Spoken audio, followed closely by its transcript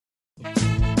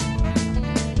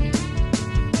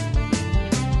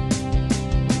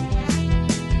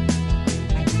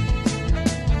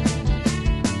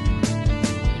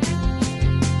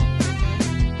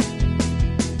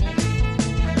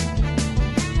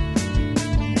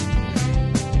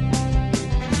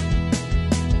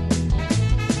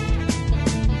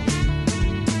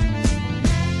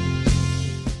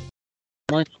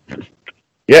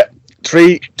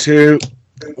3, 2,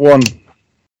 1.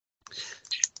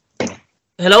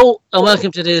 Hello and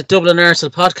welcome to the Dublin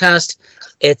Arsenal Podcast.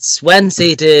 It's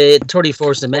Wednesday, the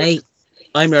 31st of May.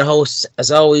 I'm your host,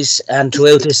 as always, and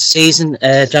throughout this season,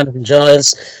 Jonathan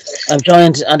Giles. I'm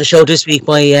joined on the show this week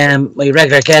by my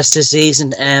regular guest this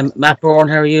season, Matt Bourne.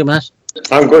 How are you, Matt?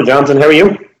 I'm good, Jonathan. How are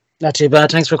you? Not too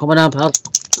bad. Thanks for coming on, pal.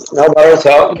 No bother at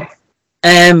all.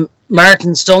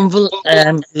 Martin Stumble,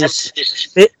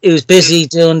 he was busy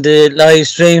doing the live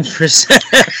streams for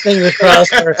fingers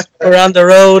crossed. We're on the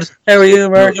road. How are you,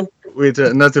 Martin?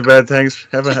 Not too bad, thanks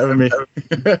for having me.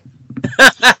 I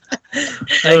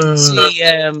can see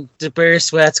the beer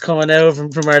sweats coming out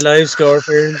from our live score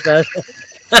for that.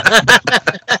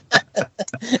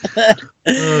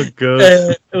 Oh God!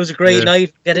 It was a great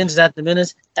night. Get into that in a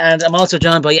minute. And I'm also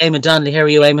joined by Eamon Donnelly. How are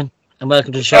you, Eamon? And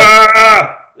welcome to the show.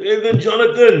 Evening,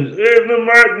 Jonathan. Evening,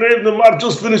 Martin. Evening, Matt.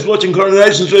 Just finished watching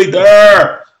Coronation Street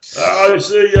there. I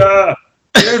see.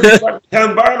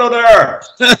 Ken Barlow there.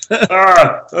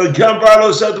 And Ken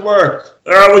Barlow said to her,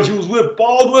 when she was with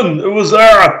Baldwin, it was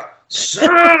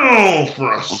so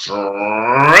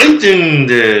frustrating,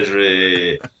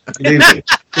 Desiree.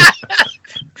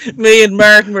 Me and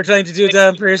Martin were trying to do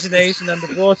that impersonation on the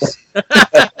bus.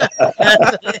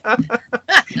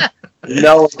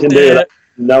 No one can do that.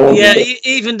 No one can do it.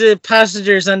 Even the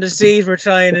passengers on the seat were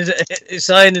trying it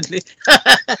silently.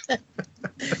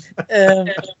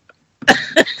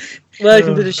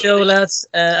 Welcome to the show, lads,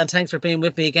 and thanks for being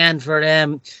with me again for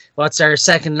what's our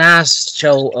second last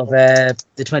show of the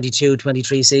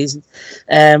 22-23 season.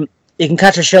 You can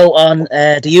catch our show on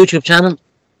the YouTube channel.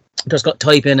 Just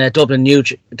type in Dublin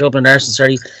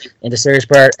Arsenal, in the search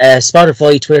bar.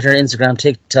 Spotify, Twitter, Instagram,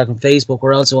 TikTok, and Facebook.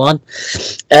 We're also on.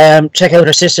 Check out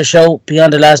our sister show,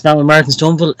 Beyond the Last Man with Martin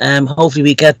Stumble. Hopefully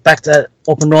we get back to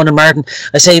up and running, Martin.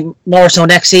 I say more so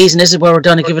next season. This is where we're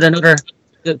going to give it another.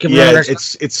 We give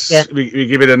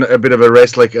it a bit of a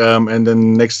rest, and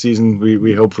then next season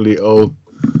we hopefully all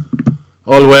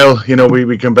well.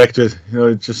 We come back to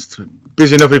it. Just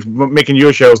busy enough with making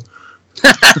your show.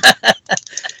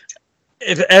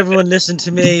 If everyone listened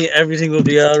to me, everything will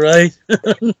be all right.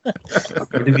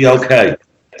 It'll be okay.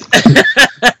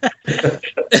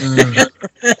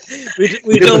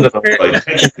 We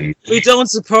don't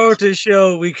support the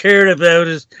show. We care about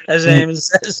it, as Eamon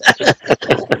says.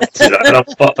 I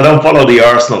don't follow the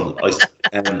Arsenal.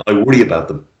 I worry about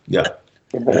them. Yeah.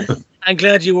 I'm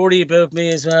glad you worry about me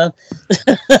as well.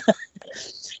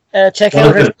 Check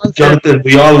out Jonathan,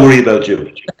 we all worry about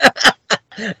you.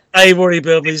 I worry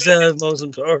about myself, most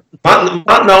important.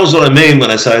 Matt knows what I mean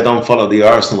when I say I don't follow the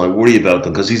Arsenal. I worry about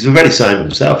them because he's the very same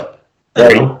himself.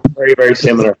 Very, very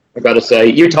similar. I got to say,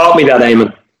 you taught me that,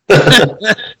 Eamon.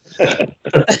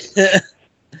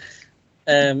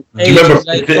 Do you remember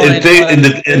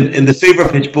in the Fever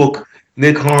Pitch book,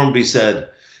 Nick Hornby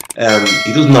said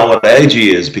he doesn't know what age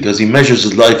he is because he measures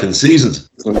his life in seasons.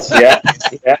 Yeah,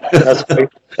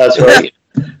 that's right.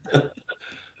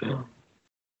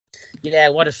 Yeah,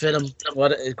 what a film.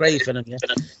 What a great film, yeah.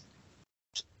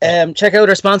 Check out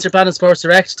our sponsor, Bannon Sports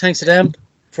Direct. Thanks to them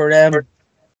for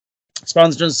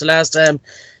sponsoring us the last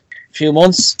few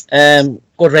months.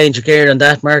 Good range of gear on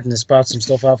that. Martin has bought some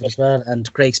stuff off as well,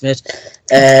 and Craig Smith.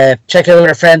 Check out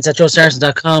our friends at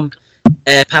justarsenal.com.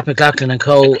 Pat McLaughlin and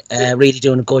co. Really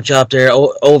doing a good job there.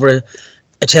 Over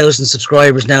 1,000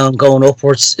 subscribers now and going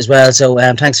upwards as well. So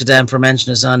thanks to them for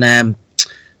mentioning us on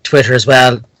Twitter as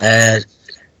well.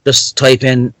 Just type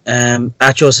in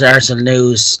at Just Arsenal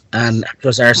News and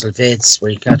Just Arsenal Vids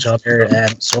where you catch all their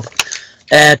stuff.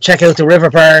 Check out the River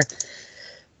Bar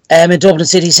in Dublin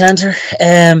City Centre.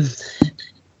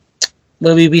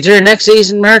 Will we be there next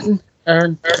season, Martin?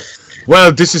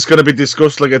 Well, this is going to be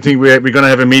discussed. I think we're going to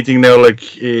have a meeting now,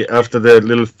 after the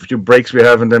little few breaks we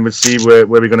have, and then we'll see where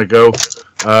we're going to go.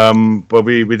 But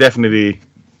we definitely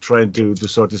trying to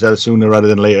sort this out sooner rather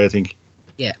than later, I think.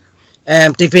 Yeah.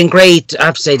 They've been great. I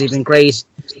have to say they've been great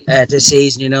this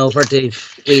season. Where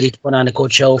they've really put on a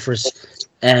good show for us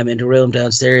in the room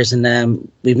downstairs, and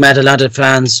we've met a lot of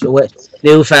fans,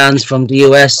 new fans from the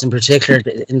US in particular,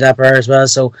 in that bar as well.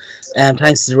 So,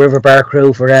 thanks to the River Bar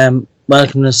crew for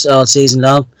welcoming us all season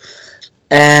long.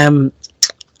 We'll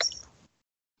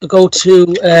go to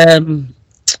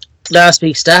last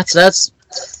week's stats, lads.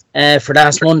 For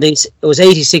last Monday's, it was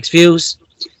 86 views,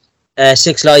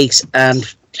 6 likes,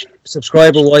 and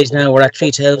subscriber-wise now we're at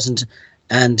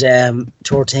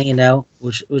 3,013 now,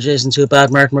 which isn't too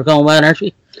bad, Martin. We're going well, aren't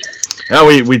we? Yeah,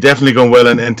 we definitely going well,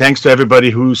 and thanks to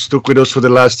everybody who stuck with us for the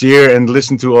last year and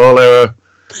listened to all our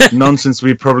nonsense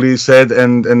we probably said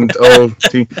and all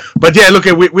thing. But yeah, look,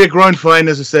 we're growing fine,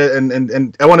 as I said,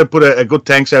 and I want to put a good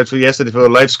thanks out for yesterday for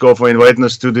Live Score for inviting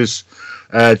us to this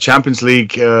Champions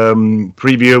League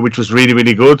preview, which was really,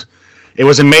 really good. It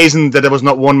was amazing that there was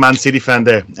not one Man City fan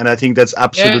there, and I think that's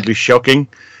absolutely shocking.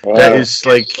 Wow.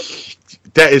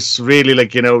 That is really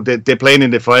like, you know, they're playing in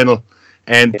the final,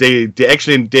 and they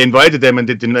invited them, and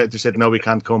they said no, we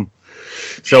can't come.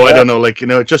 So I don't know, like, you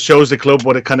know, it just shows the club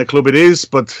what kind of club it is,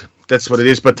 but that's what it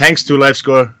is. But thanks to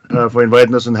LiveScore for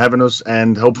inviting us and having us,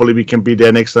 and hopefully we can be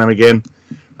there next time again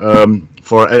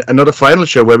for another final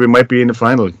show where we might be in the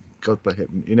final. God,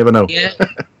 you never know. Yeah.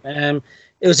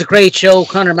 It was a great show.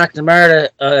 Conor McNamara,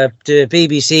 the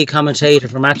BBC commentator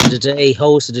for Match of the Day,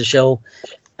 hosted the show,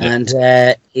 and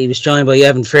he was joined by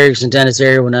Evan Ferguson, Dennis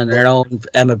Irwin, and our own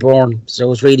Emma Bourne. So it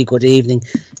was a really good evening.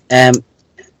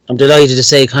 I'm delighted to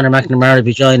say Conor McNamara will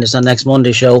be joining us on next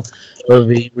Monday's show. We'll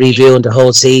be reviewing the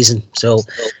whole season. So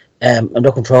I'm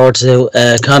looking forward to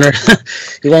Conor.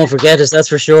 He won't forget us, that's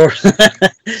for sure.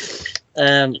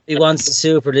 He wants the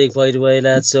Super League, by the way,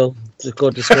 lads. So it's a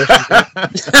good discussion.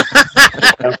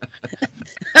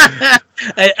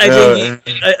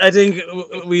 I think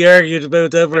we argued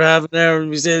about that for half an hour, and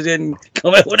we still didn't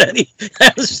come out with any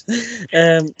else.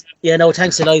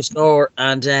 Thanks to LiveScore,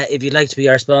 and if you'd like to be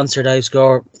our sponsor,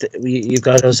 LiveScore, you've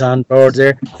got us on board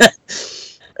there.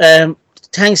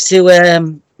 Thanks to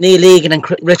Neil Egan and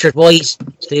Richard White,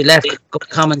 they left good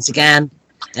comments again.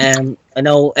 I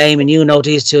know, Eamon, you know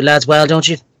these two lads well, don't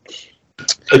you?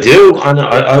 I do, and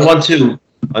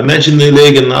I mentioned Neil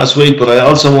Egan last week, but I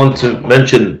also want to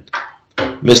mention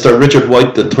Mr. Richard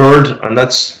White the third, and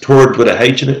that's third with a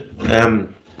H in it.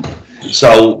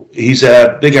 So he's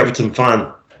a big Everton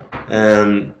fan,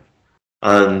 and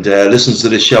listens to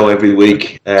this show every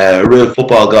week. A real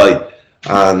football guy,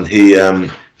 and he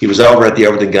was over at the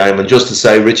Everton game. And just to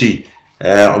say, Richie,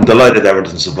 I'm delighted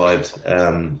Everton survived.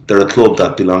 They're a club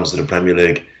that belongs to the Premier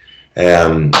League,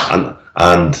 and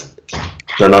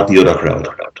they're not the other crowd.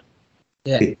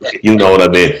 Yeah. You know what I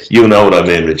mean. You know what I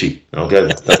mean, Richie. Okay,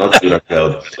 they're not the other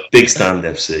crowd. Big Stand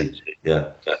FC.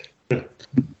 Yeah.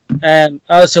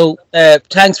 Also,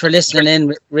 thanks for listening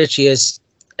in, Richie, as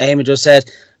Eamon just said.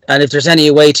 And if there's any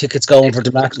away tickets going for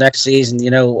the match next season,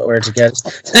 you know where to get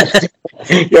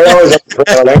it. You're always up for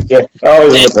it, aren't you?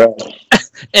 Always up for it.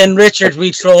 In Richard,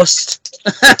 we trust.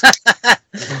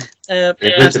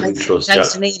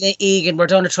 Thanks to Neil Egan. We're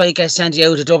going to try to send you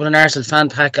out a Dublin Arsenal fan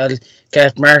pack. I'll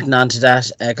get Martin onto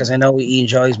that because I know he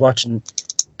enjoys watching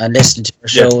and listening to our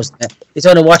shows. He's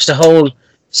going to watch the whole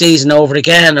season over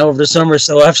again over the summer,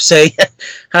 so I have to say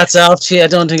hats off to you. I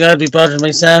don't think I'd be bothering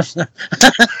myself.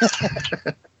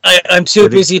 I'm too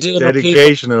busy doing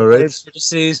dedication, all right, for the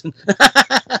season.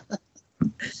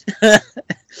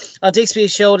 On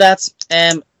Dixby's show, lads,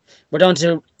 we're going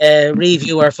to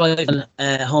review our final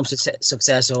home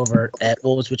success over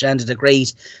Wolves, which ended I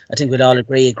think we'd all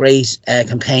agree, a great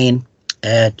campaign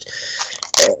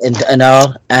and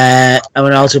all. And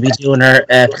we'll also be doing our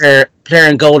player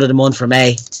and goal of the month for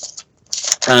May.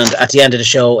 And at the end of the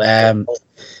show,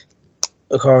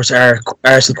 of course, our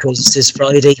Arsenal quiz is this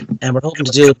Friday, and we're hoping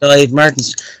to do it live.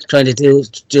 Martin's trying to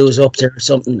do us up there or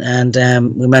something, and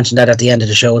we mentioned that at the end of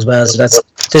the show as well. So that's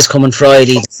this coming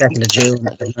Friday, the 2nd of June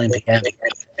at 9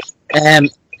 p.m.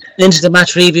 Into the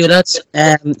match review, lads.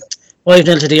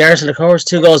 5-0 to the Arsenal, of course.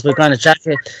 2 goals by Granit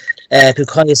Xhaka.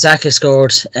 Bukayo Saka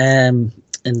scored in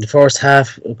the first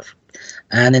half,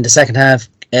 and in the second half,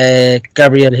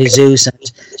 Gabriel Jesus and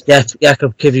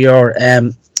Jakub Kivior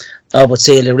would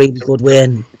seal a really good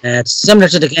win. Similar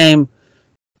to the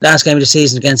last game of the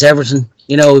season against Everton.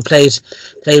 You know, we played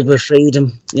with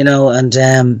freedom, you know, and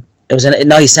it was a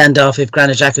nice send-off if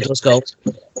Granit Xhaka does go.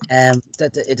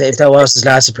 If that was his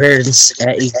last appearance,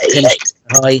 he finished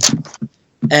high.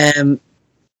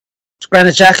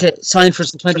 Granit Xhaka signed for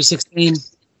us in 2016.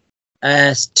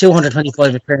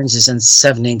 225 appearances and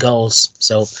 17 goals.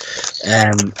 So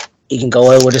he can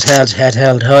go out with his head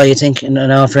held high, I think, in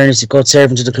all fairness, a good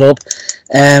servant to the club.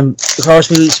 Of course,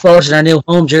 we sported our new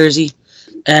home jersey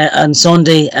on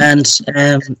Sunday, and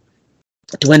the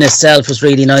win itself was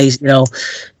really nice. You know,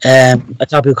 I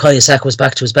thought Bukayo Saka was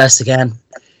back to his best again.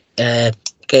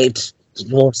 Gave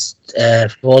Wolves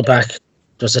fullback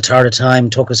just a third of time,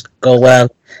 took his goal well.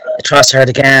 Trossard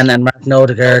again, and Martin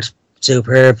Odegaard,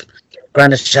 superb.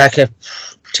 Granit Xhaka,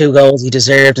 2 goals he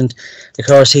deserved, and of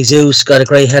course Jesus got a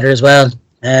great header as well.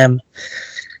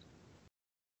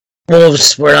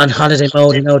 Wolves were on holiday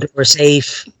mode, you know, they were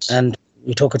safe, and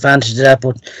we took advantage of that,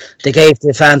 but they gave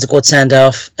the fans a good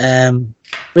send-off.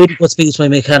 Really good speech by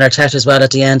Mikel Arteta as well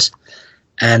at the end.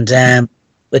 And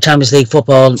with Champions League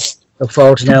football, look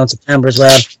forward to now in September as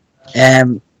well.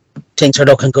 Things are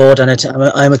looking good, and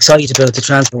I'm excited about the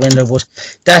transfer window. But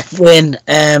that win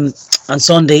on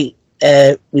Sunday,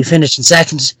 we finished in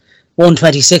second, won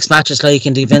 26 matches like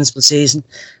in the Invincible season,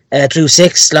 drew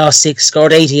 6, lost 6,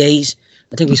 scored 88.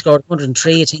 I think we scored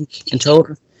 103, I think, in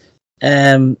total.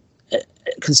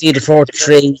 Conceded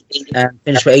 43 and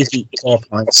finished with 84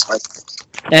 points.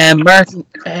 Martin,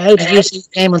 how did you see the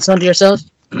game on Sunday yourself?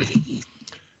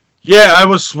 Yeah, I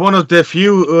was one of the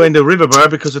few in the river bar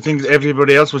because I think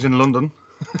everybody else was in London.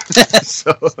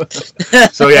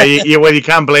 so yeah, you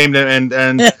can't blame them.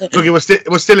 And look, it was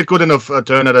still a good enough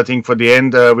turnout, I think, for the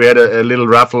end. We had a little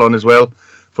raffle on as well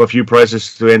for a few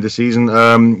prizes to end the season.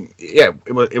 Yeah,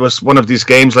 it was one of these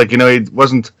games, like, it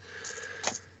wasn't.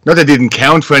 Not that it didn't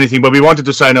count for anything, but we wanted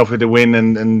to sign off with a win.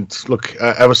 And look,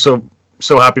 I was so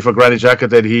happy for Granit Xhaka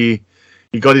that he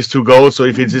got his 2 goals. So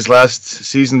if it's his last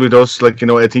season with us, like,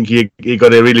 I think he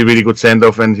got a really, really good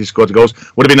send-off and he scored the goals.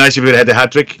 Would have been nice if he had a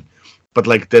hat-trick, but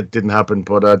like that didn't happen.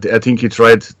 But I think he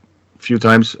tried a few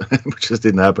times, which just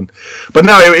didn't happen. But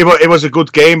no, it was a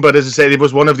good game. But as I said, it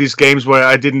was one of these games where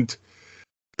I didn't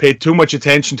pay too much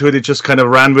attention to it. It just kind of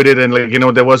ran with it. And like,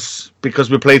 there was, because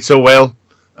we played so well,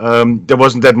 there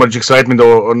wasn't that much excitement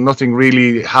or nothing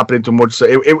really happening too much. So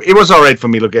it was all right for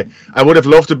me. Look, I would have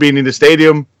loved to have been in the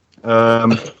stadium.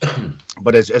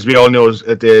 But as we all know,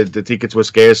 the tickets were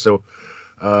scarce. So,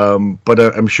 but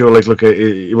I'm sure, like, look,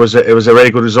 it was a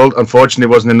very good result. Unfortunately,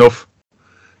 it wasn't enough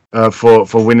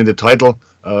for winning the title.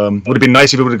 Would have been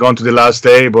nice if it would have gone to the last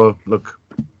day. But look,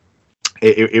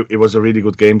 it was a really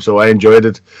good game. So I enjoyed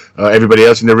it. Everybody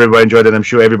else in the river enjoyed it. I'm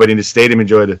sure everybody in the stadium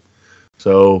enjoyed it.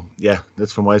 So yeah,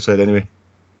 that's from my side anyway.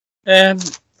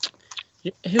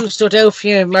 Who stood out for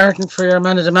you, Martin, for your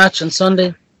man of the match on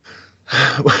Sunday?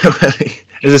 Well,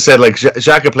 as I said, like,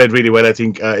 Xhaka played really well. I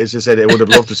think, as I said, I would have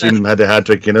loved to see him had a hat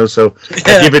trick, So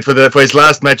I give it for his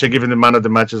last match. I give him the man of the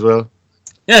match as well.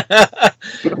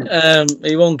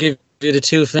 He won't give you the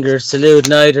 2-finger salute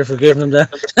neither for giving him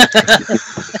that.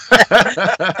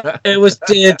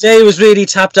 The day was really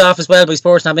tapped off as well by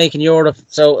sports not making Europe,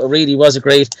 so it really was a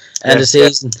great end of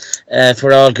season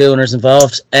for all Gooners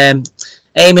involved.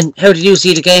 Eamon, how did you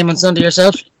see the game on Sunday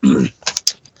yourself?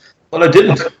 Well, I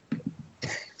didn't.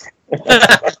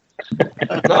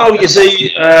 No, you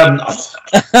see, out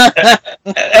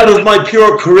of my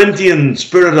pure Corinthian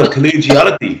spirit of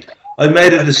collegiality, I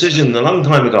made a decision a long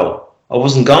time ago. I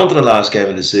wasn't going to the last game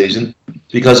of the season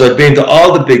because I'd been to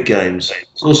all the big games,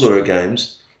 those sort of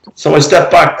games. So I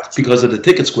stepped back because of the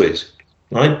ticket squeeze,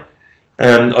 right?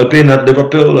 I'd been at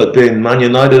Liverpool, I'd been Man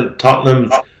United, Tottenham,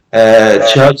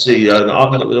 Chelsea. It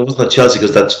wasn't Chelsea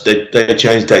because they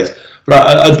changed dates. But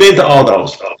I'd been to all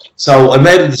those. So I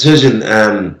made a decision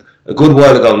a good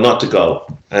while ago not to go.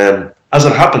 As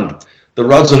it happened, the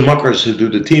Rods and Mockers who do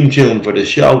the theme tune for the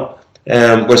show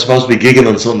were supposed to be gigging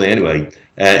on Sunday anyway,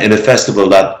 in a festival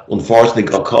that unfortunately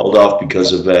got called off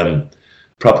because of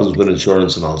problems with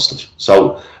insurance and all stuff.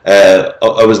 So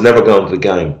I was never going to the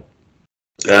game.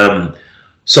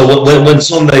 So when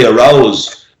Sunday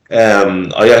arose,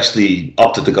 I actually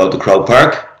opted to go to Croke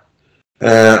Park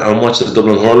and watch the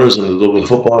Dublin hurlers and the Dublin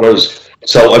footballers.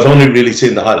 So I've only really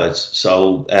seen the highlights.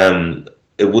 So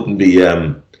it wouldn't be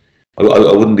I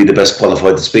wouldn't be the best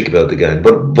qualified to speak about the game.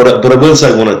 But I will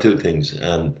say one or two things.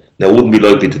 Now I wouldn't be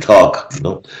likely to talk.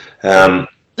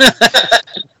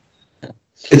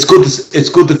 It's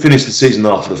good to finish the season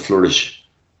off with a flourish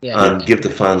and give the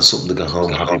fans something to go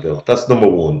home happy about. That's number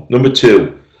one. Number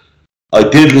two, I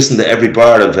did listen to every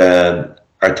part of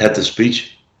Arteta's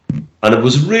speech, and it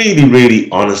was really, really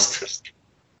honest.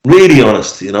 Really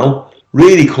honest,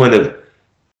 Really kind of,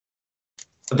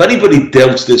 if anybody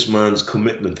doubts this man's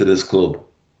commitment to this club,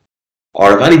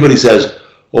 or if anybody says,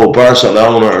 oh,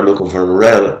 Barcelona are looking for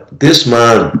Real, this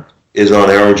man is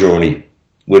on our journey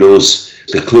with us,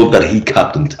 the club that he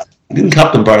captained. He didn't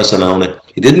captain Barcelona,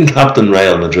 he didn't captain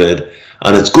Real Madrid,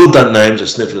 and it's good that names are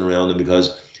sniffing around him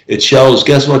because it shows,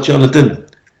 guess what, Jonathan?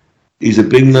 He's a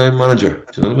big name manager,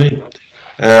 do you know what I mean?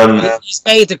 He's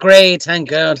made the grade, thank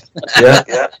God. Yeah.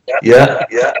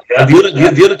 And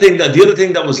the other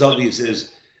thing that was obvious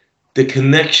is the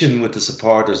connection with the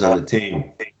supporters and the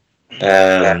team.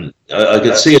 I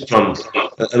could see it from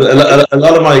a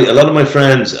lot of my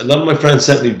friends. A lot of my friends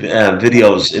sent me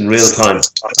videos in real time,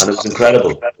 and it was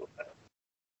incredible.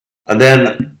 And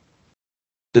then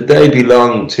the day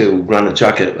belonged to Granit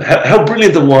Xhaka. How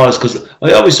brilliant it was, because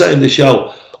I always say in the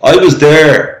show, I was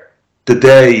there the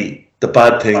day the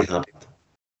bad thing happened,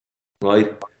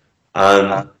 right?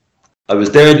 And I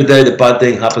was there the day the bad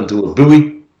thing happened to a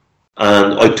buoy,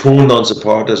 and I turned on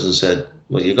supporters and said,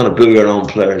 well, you're going to boo your own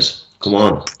players. Come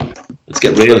on, let's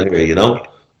get real here, you know.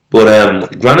 But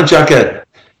Granit Xhaka,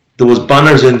 there was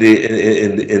banners in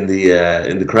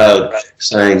the crowd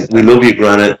saying, "We love you,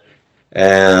 Granit,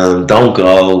 don't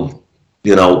go,"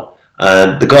 you know.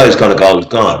 And the guy's gonna go. He's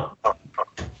gone.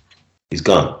 He's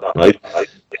gone, right?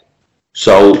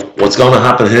 So what's going to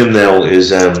happen to him now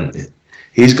is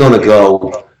he's going to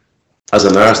go as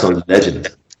an Arsenal legend,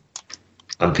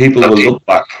 and people will look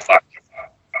back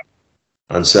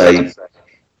and say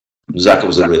Xhaka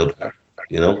was a real player,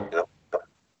 you know.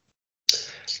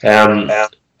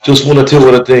 Just one or two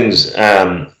other things.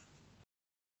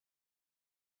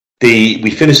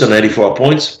 We finished on 84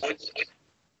 points,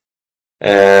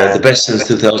 the best since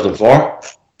 2004.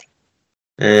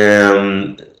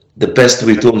 The best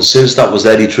we've done since that was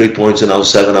 83 points in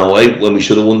 07-08 when we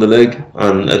should have won the league,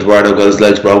 and Eduardo got his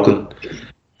legs broken.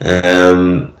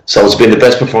 So it's been the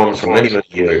best performance for many, many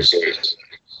years.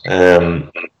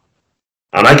 And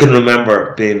I can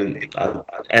remember being at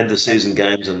end of season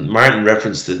games, and Martin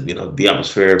referenced it, you know, the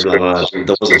atmosphere, blah, blah, blah.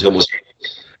 There wasn't too much.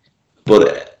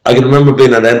 But I can remember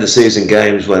being at end of season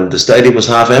games when the stadium was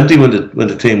half empty when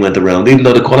the team went around, even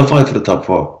though they qualified for the top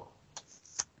four.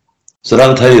 So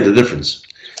that'll tell you the difference.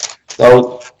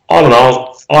 So all in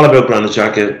all about Granit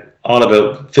Xhaka, all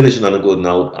about finishing on a good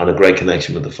note and a great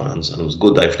connection with the fans, and it was a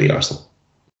good day for the Arsenal.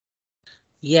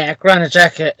 Yeah, Granit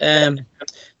Xhaka,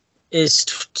 his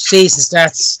season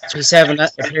stats: 37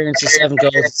 appearances, 7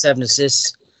 goals, 7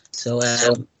 assists. So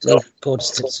good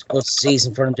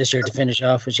season for him this year to finish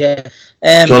off with. Yeah,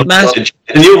 John, Matt,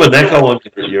 can you have an echo on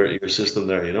your system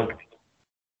there? You know,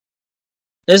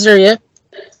 is there? Yeah.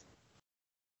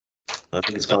 I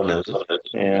think it's gone now.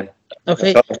 Yeah.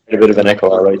 Okay. A bit of an echo,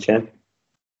 all right, yeah.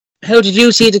 How did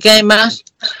you see the game, Matt?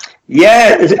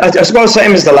 Yeah, I suppose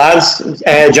same as the lads,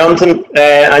 Jonathan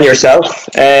and yourself.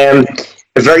 A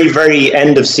very, very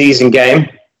end of season game.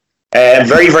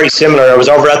 Very, very similar. I was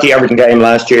over at the Everton game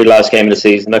last game of the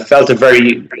season. I felt it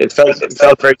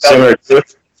felt very similar to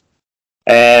it.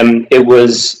 It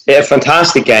was a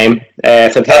fantastic game,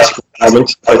 fantastic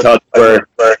performance. I thought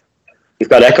you've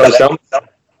got echoes down.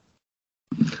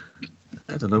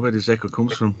 I don't know where this echo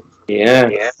comes from.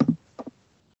 Yeah.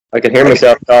 I can hear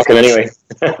myself talking anyway.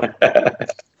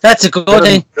 That's a good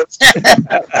thing.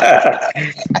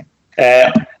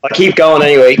 I'll keep going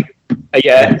anyway.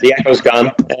 Yeah, the echo's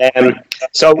gone.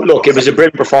 So, look, it was a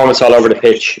brilliant performance all over the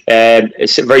pitch.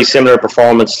 It's a very similar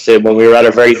performance to when we were at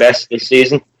our very best this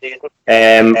season. We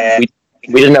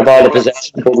didn't have all the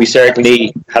possession, but we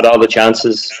certainly had all the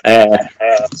chances.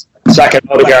 Saka and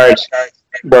Odegaard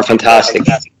were fantastic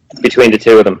between the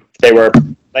two of them. They were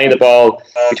playing the ball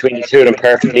between the two of them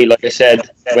perfectly. Like I said,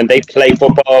 when they play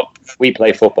football, we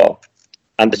play football.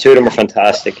 And the two of them were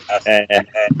fantastic.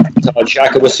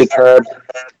 Xhaka was superb.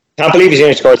 Can't believe he's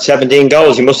only scored 17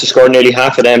 goals. He must have scored nearly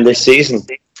half of them this season.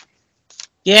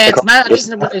 Yeah, it's mad,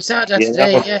 isn't it? I saw that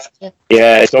today.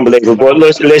 Yeah, it's unbelievable. But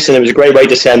listen, it was a great way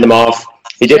to send them off.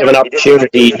 He did have an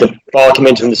opportunity. The ball came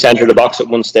into from the centre of the box at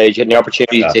one stage. He had an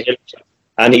opportunity to hit it,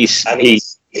 and he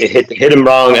hit him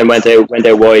wrong and went out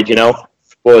wide, you know.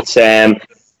 But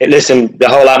listen, the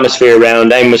whole atmosphere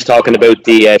around. Eamonn was talking about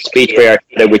the speech by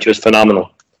Arteta, which was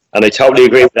phenomenal, and I totally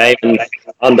agree with Eamonn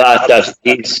on that. That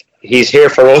he's here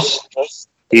for us.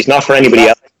 He's not for anybody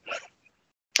else.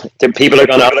 The people are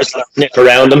going to sniff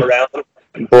around him,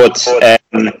 but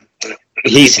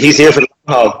he's here for the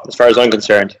long haul, as far as I'm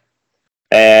concerned.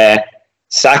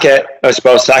 Saka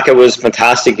was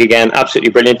fantastic again,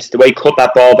 absolutely brilliant. The way he cut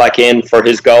that ball back in for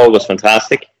his goal was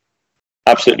fantastic,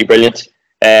 absolutely brilliant.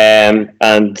 And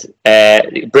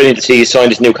brilliant to see he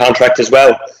signed his new contract as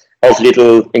well. Hopefully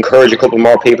it'll encourage a couple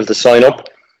more people to sign up.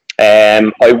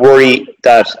 I worry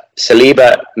that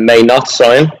Saliba may not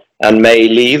sign and may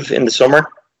leave in the summer.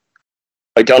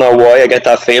 I don't know why I get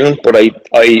that feeling, but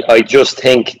I just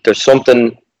think there's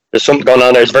something going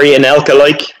on there. It's very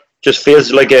Anelka-like. Just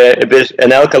feels like a bit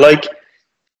Anelka-like,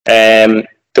 the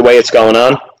way it's going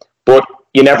on. But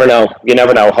you never know.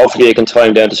 Hopefully they can tie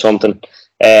him down to something.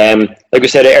 Like we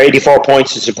said, 84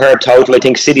 points is a superb total. I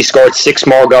think City scored 6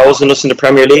 more goals than us in the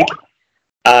Premier League.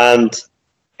 And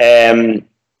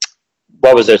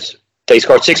what was it? They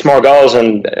scored 6 more goals,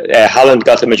 and Haaland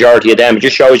got the majority of them. It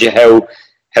just shows you how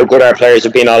good our players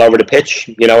have been all over the pitch.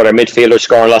 You know, with our midfielders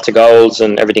scoring lots of goals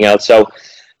and everything else. So,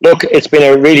 look, it's been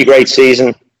a really great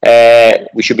season.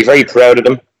 We should be very proud of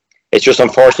them. It's just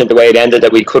unfortunate the way it ended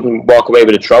that we couldn't walk away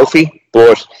with a trophy.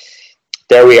 But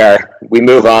there we are. We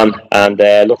move on and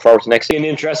look forward to next season. An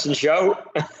interesting show.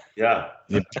 Yeah.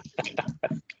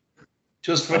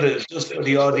 Just for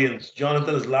the audience,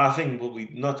 Jonathan is laughing, but we're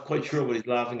not quite sure what he's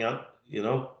laughing at, you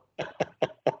know.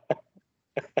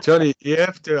 Johnny, you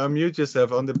have to unmute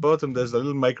yourself. On the bottom, there's a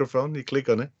little microphone. You click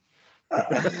on it.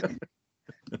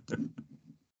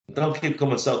 Don't keep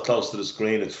coming so close to the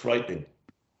screen. It's frightening.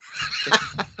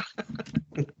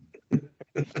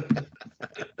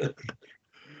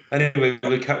 Anyway,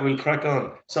 we'll crack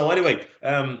on. So anyway,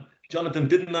 Jonathan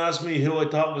didn't ask me who I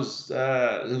thought was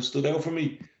who stood out for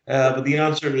me, but the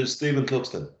answer is Stephen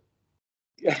Cluxton.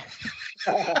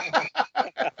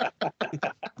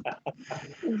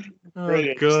 Oh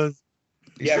God!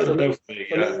 Yeah,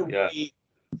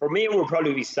 for me, it would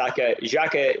probably be Saka.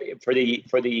 Xhaka for the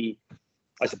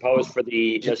I suppose for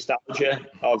the nostalgia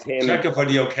of him. Saka for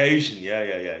the occasion,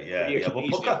 yeah. But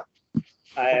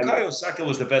Bukayo Saka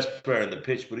was the best player on the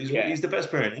pitch, but he's the best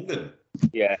player in England.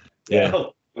 Yeah. You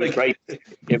know, It was great.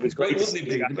 It was great. Wouldn't he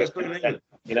be the best player in England?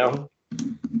 You know,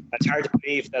 it's hard to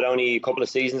believe that only a couple of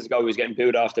seasons ago he was getting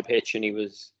booed off the pitch and he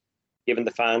was giving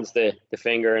the fans the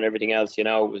finger and everything else. You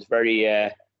know, it was very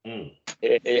how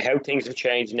things have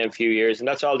changed in a few years, and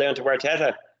that's all down to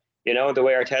Arteta. You know, the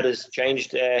way Arteta's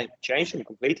changed him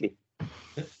completely.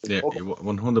 Yeah,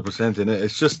 100%. And it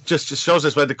just shows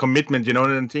us why the commitment. You know,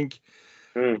 and I think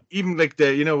even like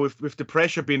with the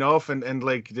pressure being off and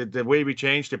like the way we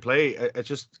changed the play, it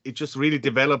just really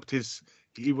developed his.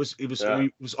 He was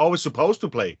always supposed to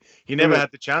play. He never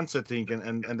had the chance, I think,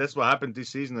 and that's what happened this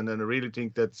season. And then I really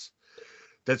think that's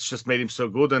just made him so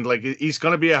good. And like he's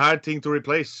gonna be a hard thing to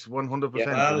replace, 100%.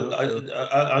 Yeah,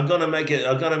 well, I'm gonna make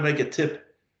a tip.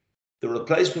 The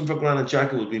replacement for Granit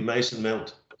Xhaka would be Mason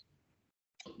Mount.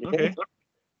 Okay.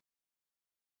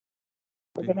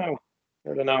 I don't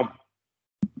know.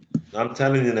 I'm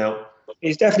telling you now.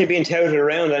 He's definitely being touted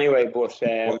around anyway, but...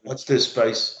 What's this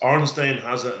space? Ornstein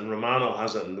has it and Romano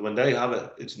has it, and when they have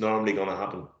it, it's normally going to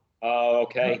happen. Oh,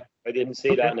 okay. I didn't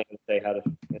see that now that they had it.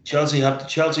 Chelsea have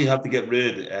to get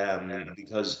rid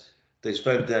because they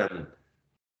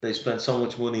spent so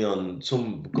much money on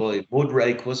some guy,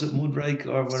 Mudrake, was it Mudrake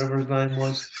or whatever his name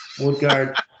was?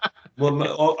 Mudguard.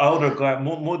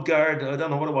 Mudguard, I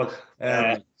don't know what it was.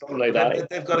 Something like that.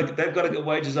 They've got to get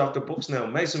wages off their books now.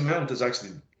 Mason Mount is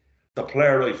actually the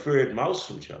player I feared most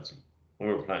from Chelsea when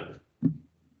we were playing him.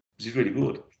 He's really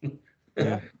good.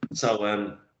 Yeah.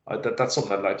 So that's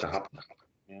something I'd like to happen.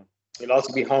 Yeah. He'll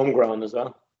also be homegrown as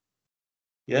well.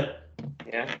 Yeah.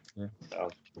 Yeah. So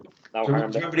no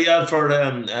harm. Remember the ad for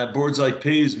Bird's Eye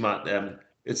Peas, Matt?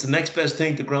 It's the next best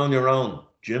thing to grow on your own,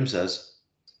 Jim says.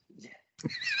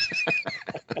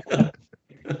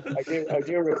 I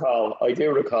do recall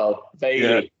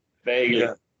vaguely.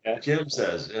 Yeah. Jim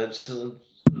says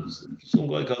some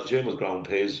guy called Jim was growing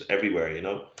peas everywhere. You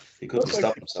know, he couldn't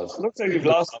stop himself. Looks like you've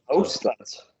lost host,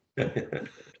 lads. I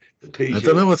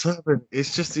don't know what's happened.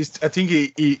 It's just I think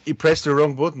he pressed the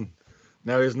wrong button.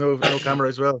 Now there's no camera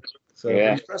as well. So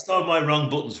He's pressed all my wrong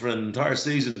buttons for an entire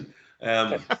season.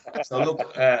 So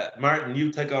look, Martin,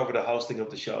 you take over the hosting of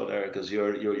the show there because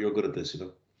you're good at this, you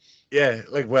know. Yeah,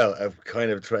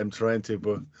 I'm trying to,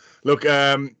 but look,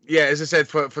 as I said,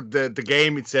 for the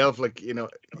game itself, like, you know,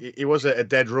 it was a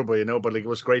dead rubber, you know, but like it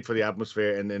was great for the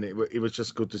atmosphere, and then it was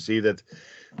just good to see that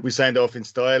we signed off in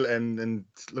style, and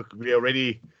look,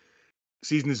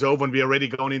 season is over and we're already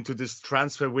going into this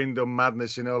transfer window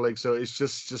madness, you know, like, so it's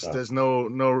just there's no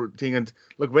thing. And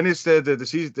look, when is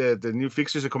the new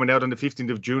fixtures are coming out on the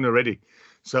 15th of June already,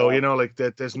 so you know, like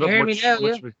that there's not much.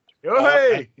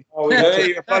 Hey,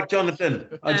 you're back, Jonathan.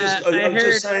 I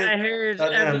heard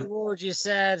every word you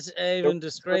said, even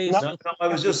disgrace. No, I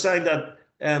was just saying that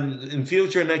in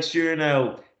future next year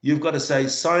now, you've got to say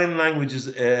sign language is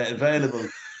available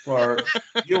for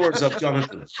viewers of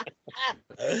Jonathan.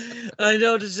 I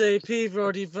know to say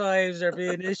P45s are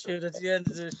being issued at the end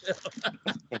of the show.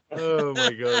 Oh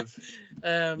my God.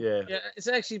 Yeah, it's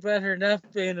actually better not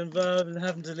being involved and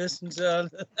having to listen to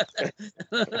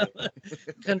all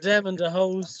condemning the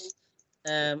host.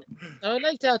 I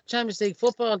like that Champions League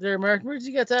football there, Martin. Where did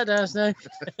you get that last night?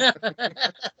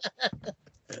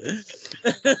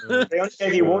 They only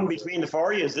gave you one between the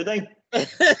 4 years, did they?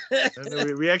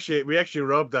 we actually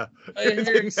robbed that. I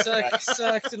heard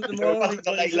sacked in the morning.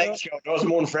 The late lecture. There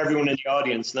wasn't one for everyone in the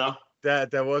audience, no?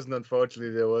 There wasn't,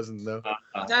 unfortunately, no.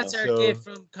 That's our gift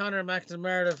from Conor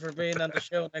McNamara for being on the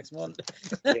show next month.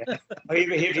 Yeah.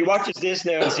 If he watches this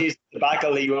now and sees the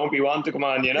debacle, he won't be one to come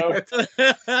on, you know.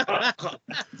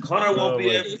 Conor won't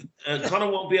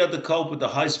be able to cope with the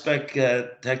high spec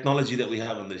technology that we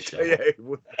have on this show.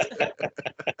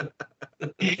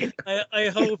 I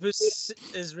hope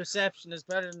his reception is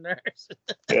better than theirs.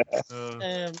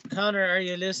 Conor, are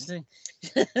you listening?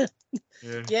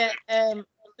 Yeah.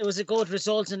 It was a good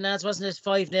result, and lads, wasn't it?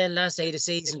 5-0 last day of the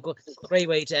season. Great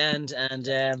way to end,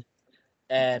 and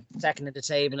second in the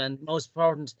table, and most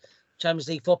important, Champions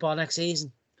League football next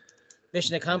season.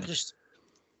 Mission accomplished.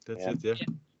 That's it,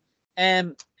 yeah.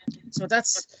 So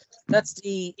that's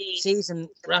the season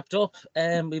wrapped up.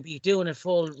 We'll be doing a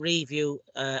full review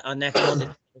on next Monday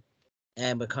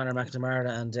with Conor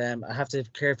McNamara, and I have to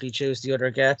carefully choose the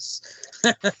other guests.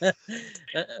 I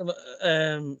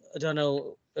don't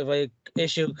know if I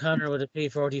issue Conor with a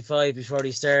P45 before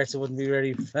he starts, it wouldn't be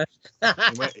ready.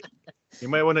 You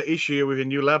might want to issue you with a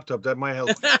new laptop. That might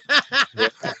help.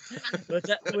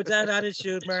 With that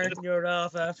attitude, Martin, you're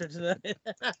off after tonight.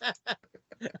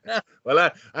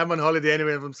 Well, I'm on holiday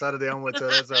anyway from Saturday onwards, so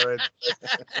that's all right.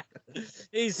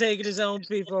 He's taking his own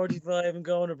P45 and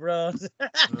going abroad.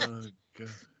 Oh, God.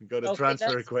 Got a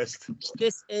transfer request.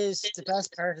 This is the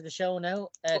best part of the show now.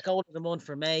 Goal of the month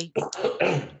for May.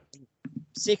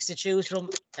 6 to choose from.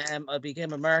 I'll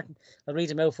begin with Martin. I'll read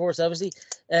them out first, obviously.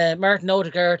 Martin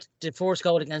Odegaard, the first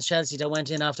goal against Chelsea that went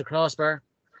in off the crossbar.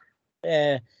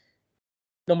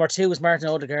 Number 2 was Martin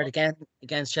Odegaard again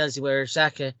against Chelsea, where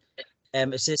Saka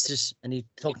assisted and he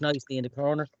took nicely in the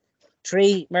corner.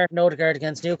 3, Martin Odegaard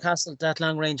against Newcastle, that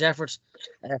long range effort,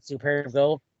 superb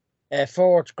goal.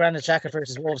 4, Granit Xhaka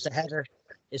versus Wolves, the header,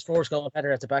 his first goal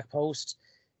header at the back post.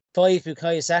 5,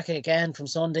 Bukayo Saka again from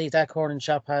Sunday, that corner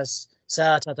shot pass.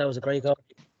 I thought that was a great goal.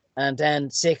 And then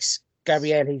 6,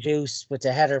 Gabriel Jesus with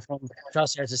the header from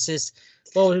Trossard's assist.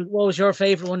 What was your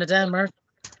favourite one of them, Mark?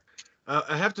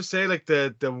 I have to say, like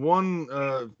the one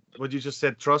what you just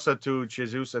said, Trossard to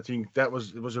Jesus, I think it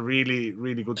was a really,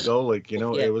 really good goal. Like, you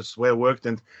know, It was well worked,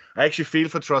 and I actually feel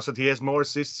for Trossard. He has more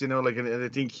assists, you know, like, and I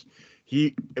think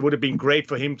it would have been great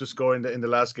for him to score in the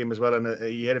last game as well, and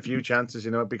he had a few chances,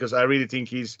 you know, because I really think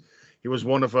he was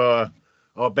one of our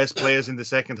best players in the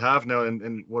second half now,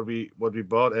 and what we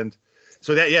bought, and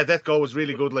so that goal was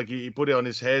really good. Like he put it on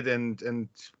his head, and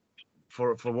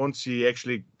for once he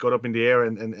actually got up in the air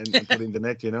and put it in the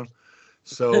net, you know.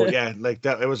 So yeah, like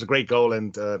that, it was a great goal,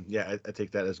 and I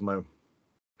take that as my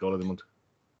goal of the month.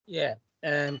 Yeah,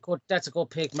 good. That's a good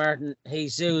pick, Martin.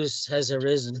 Jesus has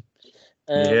arisen.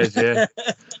 Yes, yeah.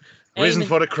 Risen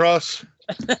for the cross.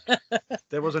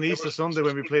 There was on Easter Sunday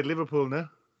when we played Liverpool, no?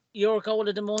 Your goal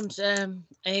of the month,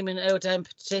 Eamon, out of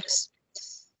 6.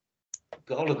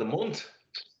 Goal of the month?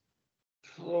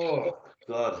 Oh,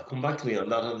 God. Come back to me on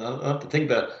that. I have to think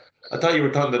that. I thought you were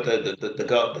talking about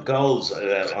the goals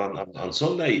on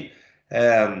Sunday.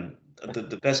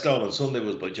 The best goal on Sunday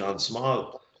was by John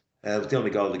Small. It was the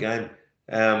only goal of the game.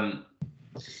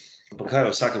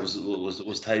 Bukayo Saka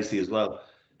was tasty as well.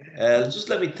 Just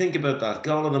let me think about that.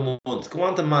 Goal of the month. Go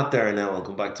on to Matt there now. I'll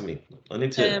come back to me. I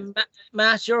need to.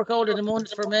 Matt, your goal of the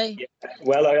month for me? Yeah.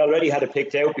 Well, I already had it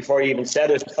picked out before you even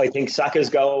said it. I think Saka's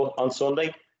goal on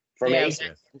Sunday for me.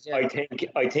 Yeah.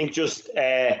 I think just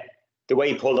the way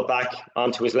he pulled it back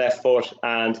onto his left foot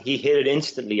and he hit it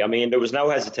instantly. I mean, there was no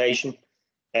hesitation.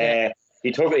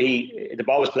 He took it. The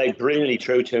ball was played brilliantly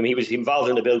through to him. He was involved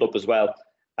in the build-up as well,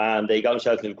 and he got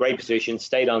himself in a great position,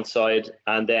 stayed on side,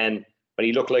 and then when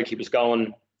he looked like he was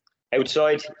going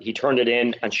outside, he turned it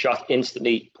in and shot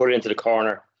instantly, put it into the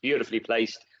corner, beautifully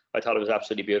placed. I thought it was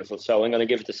absolutely beautiful. So I'm going to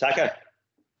give it to Saka.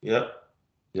 Yeah,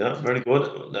 very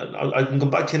good. I can come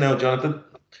back to you now, Jonathan.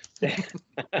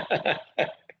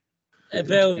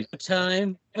 About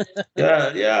time.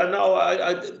 No,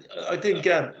 I think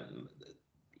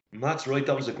Matt's right.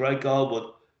 That was a great goal,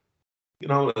 but you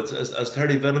know, as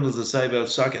Terry Venables would say about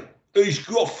Saka, he's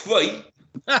got feet.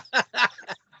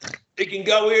 He can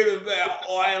go here and there,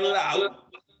 and loud.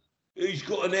 He's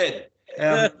got an head.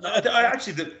 I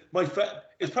actually,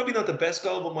 it's probably not the best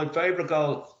goal, but my favourite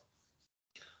goal,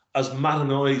 as Matt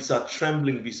and I sat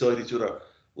trembling beside each other,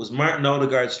 was Martin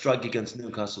Odegaard's strike against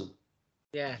Newcastle.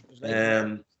 Yeah.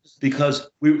 Because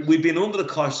we've been under the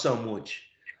cosh so much,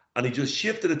 and he just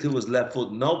shifted it to his left foot.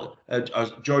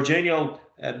 Jorginho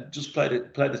just played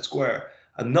it square,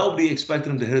 and nobody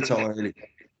expected him to hit it so early,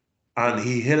 and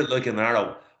he hit it like an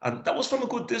arrow. And that was from a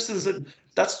good distance.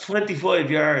 That's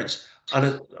 25 yards.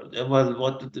 And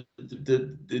what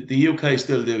the UK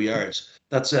still do yards.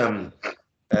 That's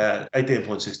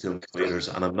 18.62 meters.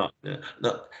 And I'm not,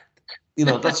 you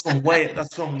know, that's from way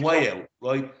out,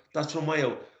 right? That's from way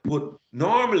out. But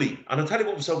normally, and I'll tell you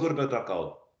what was so good about that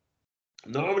goal.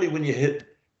 Normally, when you hit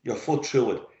your foot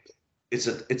through it, it's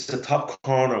a top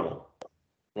corner one,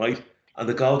 right? And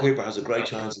the goalkeeper has a great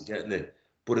chance of getting it.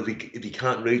 But if he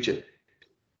can't reach it,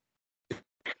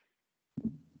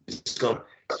 it's gone.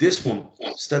 This one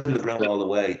stepped in the ground all the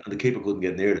way, and the keeper couldn't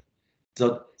get near it.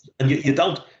 So, and you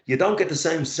don't get the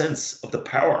same sense of the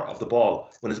power of the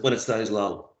ball when it stays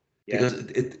low, because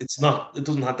it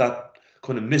doesn't have that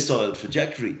kind of missile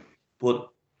trajectory. But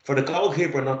for the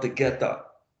goalkeeper not to get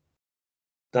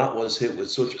that was hit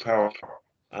with such power,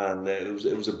 and it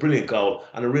was a brilliant goal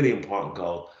and a really important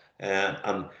goal,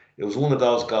 and it was one of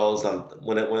those goals that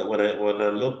when I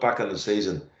look back on the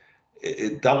season,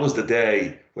 that was the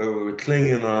day where we were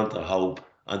clinging on to hope,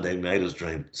 and they made us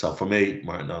dream. So for me,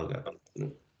 Martin Odegaard.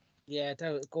 Yeah,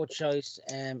 that was a good choice,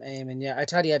 Eamon. Yeah, I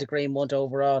thought he had a great month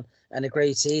overall and a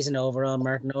great season overall,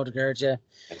 Martin Odegaard. Yeah.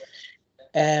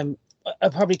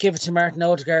 I'll probably give it to Martin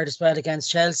Odegaard as well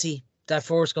against Chelsea. That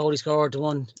first goal he scored, the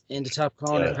one in the top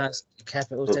corner past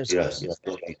Kepa.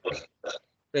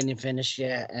 Brilliant finish,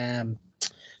 yeah.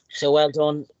 So well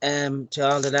done to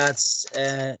all the lads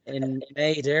in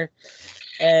May there.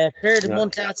 Player of the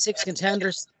month, lads, 6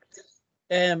 contenders.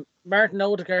 Martin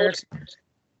Odegaard,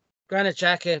 Granit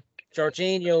Xhaka,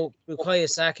 Jorginho, Bukayo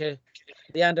Saka,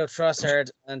 Leandro Trossard,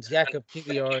 and Jakub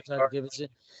Kiwior. I'll give it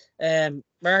to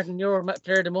Martin, your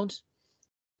player of the month.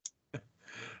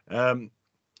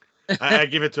 I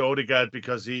give it to Odegaard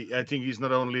because I think he's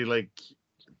not only like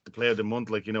the player of the month,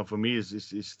 like, you know, for me is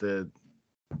the,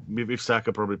 maybe if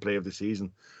Saka probably player of the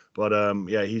season, but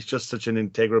he's just such an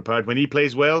integral part. When he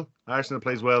plays well, Arsenal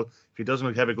plays well. If he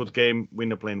doesn't have a good game, we're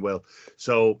not playing well.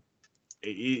 So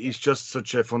he's just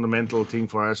such a fundamental thing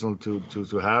for Arsenal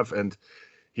to have, and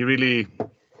he really,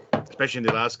 especially in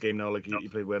the last game now, like he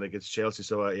played well against Chelsea.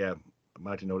 So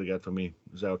Martin Odegaard for me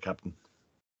is our captain.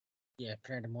 Yeah,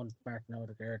 player of the month, Martin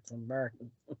Odegaard from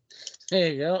Martin.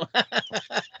 There you go.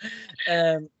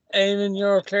 Eamon,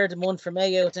 your player of the month for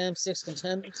May out of them 6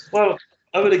 contenders. Well,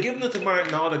 I would have given it to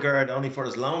Martin Odegaard only for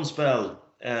his loan spell.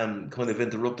 Kind of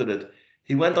interrupted it.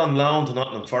 He went on loan to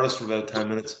Nottingham Forest for about 10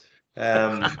 minutes.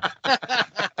 I'm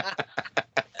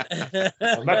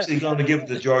actually going to give it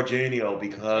to Jorginho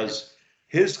because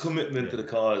his commitment to the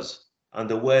cause and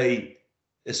the way,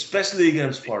 especially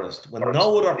against Forest, when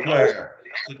no other player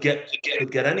could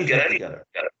get anything together.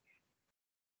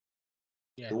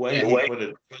 Yeah. The way he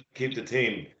could keep the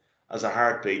team as a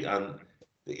heartbeat, and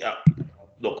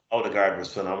look, Odegaard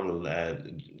was phenomenal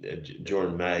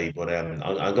during May, but I'm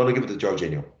going to give it to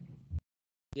Jorginho.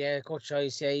 Yeah, good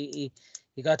choice. Yeah, he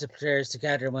got the players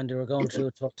together when they were going through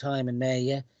a tough time in May.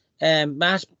 Yeah,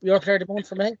 Matt, your player of the month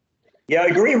for May? Yeah, I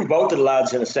agree with both of the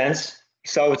lads in a sense.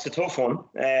 So it's a tough one.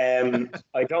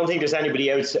 I don't think there's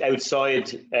anybody outside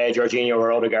Jorginho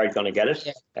or Odegaard going to get it.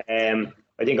 Yeah.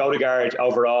 I think Odegaard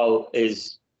overall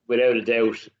is, without a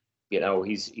doubt, you know,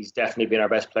 he's definitely been our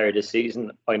best player this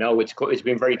season. I know it's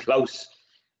been very close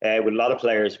with a lot of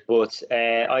players, but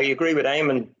I agree with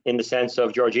Eamon in the sense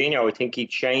of Jorginho. I think he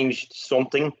changed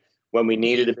something when we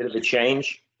needed a bit of a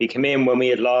change. He came in when we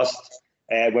had lost,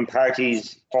 when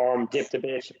Partey's form dipped a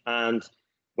bit, and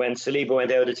when Saliba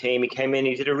went out of the team, he came in.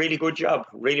 He did a really good job,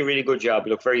 really, really good job. He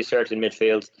looked very certain in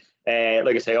midfield.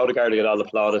 Like I say, Odegaard got all the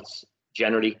plaudits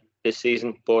generally this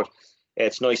season, but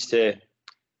it's nice to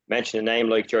mention a name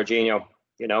like Jorginho,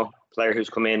 you know, player who's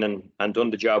come in and done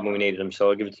the job when we needed him. So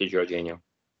I'll give it to Jorginho.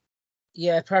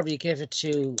 Yeah, I'd probably give it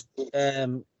to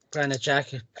Granit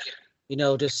Xhaka. You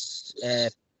know, just...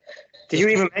 did you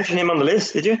even mention him on the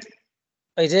list, did you?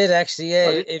 I did actually,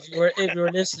 yeah. If you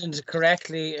were listening to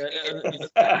correctly,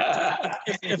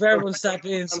 if everyone stopped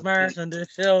being smart on the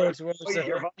show,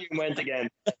 your volume went again.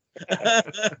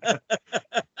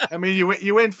 I mean,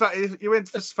 you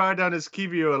went as far down as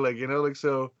Kiwior, like, you know, like,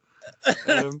 so.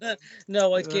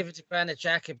 No, I'd give it to Granit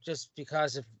Xhaka just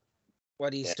because of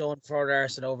what he's done for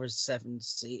Arsenal over 7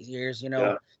 years, you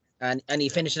know. Yeah. And he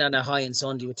finished on a high on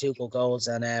Sunday with 2 good goals,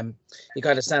 and he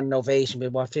got a standing ovation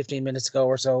with 15 minutes ago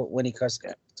or so when he got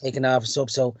taken off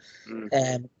sub. So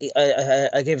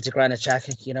I give it to Granit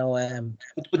Xhaka, you know.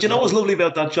 But you know what's lovely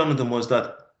about that, Jonathan, was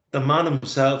that the man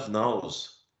himself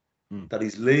knows that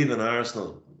he's leaving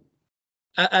Arsenal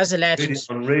as a legend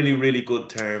on really, really good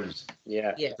terms.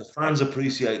 Yeah. The fans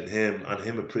appreciating him and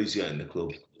him appreciating the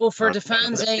club. Well, for the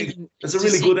fans, it's a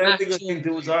really good ending, I think,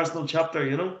 to his Arsenal chapter,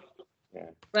 you know. Yeah.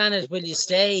 Granted, will you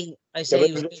stay? I say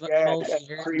he was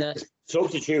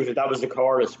substituted. That was the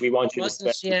chorus. We want you to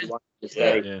stay. Yeah. We want you to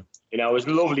stay. Yeah. You know, it was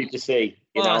lovely to see.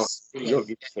 You know,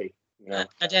 lovely to see. You know.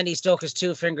 And then he stuck his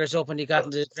 2 fingers up when he got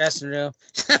into the dressing room.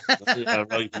 Yeah,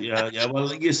 right. Yeah.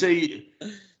 Well, you see,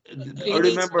 I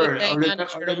remember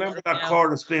that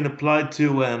chorus being applied to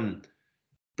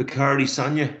Bacardi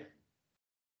Sanya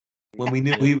when we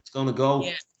knew he was going to go.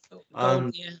 Yeah.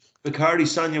 And Bacardi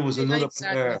Sanya was another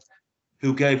player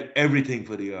who gave everything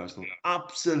for the Arsenal,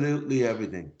 absolutely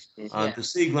everything. And to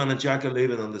see Granit Xhaka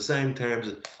leaving on the same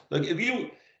terms, like if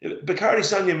Bacardi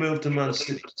Sanya moved to Man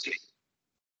City,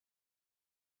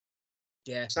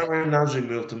 Samir Nasri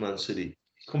moved to Man City.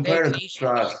 Compare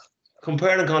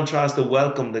and contrast the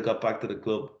welcome they got back to the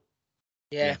club.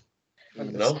 Yeah.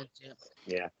 No. 100%,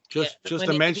 Yeah. Just When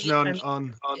a it- mention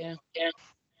on yeah.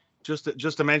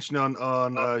 just a mention on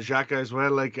Xhaka as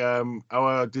well. Like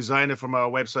our designer from our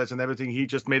websites and everything, he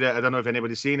just made I don't know if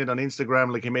anybody's seen it on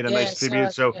Instagram. Like he made a nice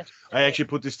tribute. So I actually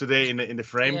put this today in the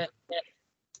frame. Yeah.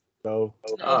 So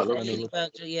Really well,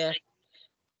 yeah.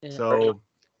 so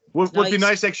would be Nice.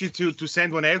 nice actually to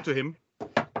send one out to him.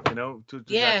 You know, to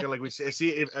Yeah. Xhaka. Like we see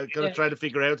if gonna try to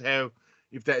figure out how.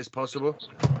 If that is possible,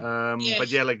 but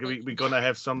yeah, like we're gonna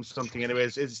have something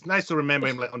anyways. It's nice to remember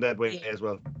him on that way as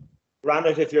well.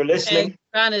 Ranit, if you're listening,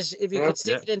 Granite, if you could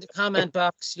stick it in the comment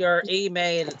box, your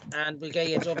email, and we'll get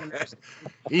you a Dublin.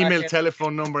 Email,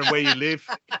 telephone number, and where you live.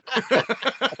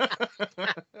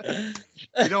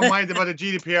 You don't mind about the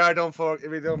GDPR,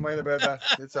 we don't mind about that.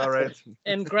 It's all right.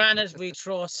 In Granite, we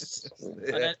trust.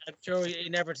 And I'm sure you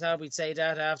never thought we'd say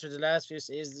that after the last few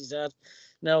seasons. He said,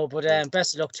 no, but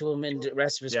best of luck to him in the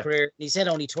rest of his career. He said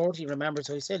only 30, remember,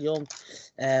 so he's still young.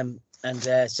 And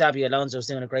Xabi Alonso's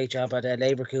doing a great job at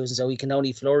Leverkusen, so he can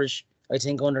only flourish, I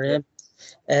think, under him.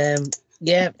 That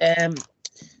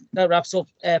wraps up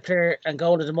player and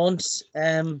goal of the month.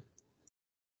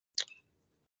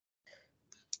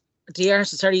 The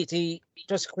Arsenal,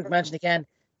 just a quick mention again,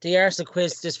 the Arsenal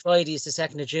quiz this Friday is the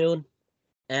 2nd of June.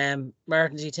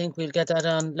 Martin, do you think we'll get that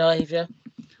on live, yeah?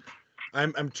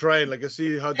 I'm trying. Like I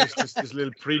see how this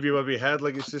little preview what we had.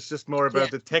 Like it's just more about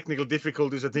the technical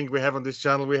difficulties I think we have on this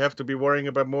channel. We have to be worrying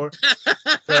about more.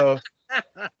 So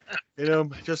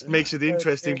just makes it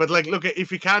interesting. But like, look, if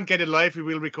we can't get it live, we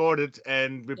will record it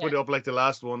and we put it up like the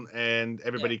last one, and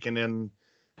everybody can then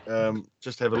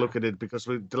just have a look at it, because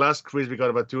the last quiz we got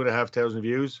about 2,500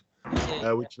 views,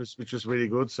 which was really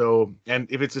good. So, and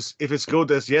if it's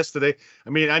good as yesterday,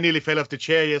 I mean, I nearly fell off the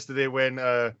chair yesterday when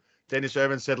Dennis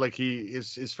Irvin said like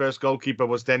his first goalkeeper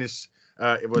was Dennis.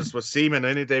 It was Seaman,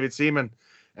 isn't it? David Seaman.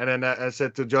 And then I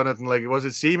said to Jonathan, like, was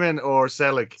it Seaman or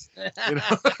Selleck?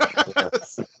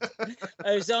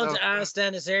 I was going to ask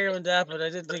Dennis Irwin that, but I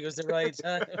didn't think it was the right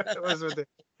time.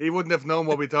 He wouldn't have known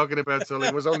what we're talking about, so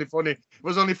it was only funny. It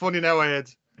was only funny now I had.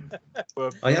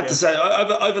 But, I have to say, I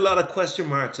have a lot of question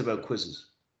marks about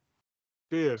quizzes.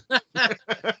 Yeah.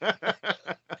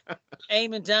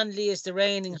 Eamon Danley is the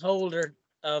reigning holder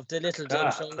of the Little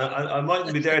Dutch. I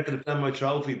mightn't be there to defend my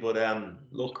trophy, but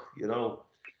look, you'll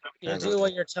do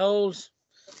what you're told.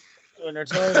 When you're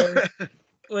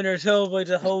told by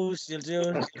the host, you'll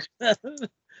do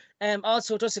it.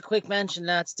 Also, just a quick mention,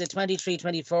 lads, the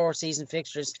 23-24 season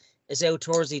fixtures is out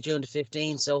Thursday, June the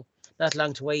 15th, so not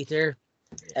long to wait there.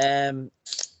 And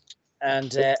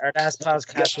our last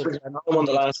podcast will be on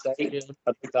the last day.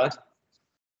 I think that.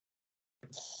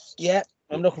 Yeah,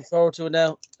 I'm looking forward to it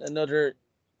now. Another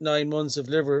 9 months of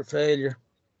liver failure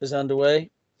is on the way.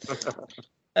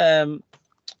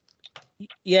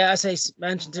 As I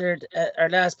mentioned there, our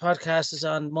last podcast is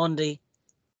on Monday,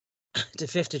 the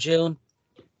 5th of June.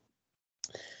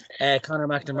 Conor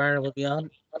McNamara will be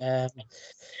on.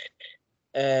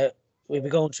 We'll be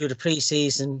going through the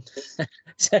pre-season.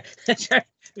 We'll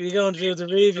be going through the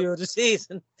review of the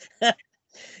season.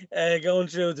 Going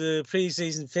through the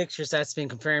pre-season fixtures that's been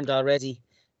confirmed already.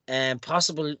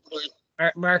 Possible.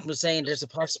 Martin was saying there's a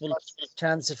possible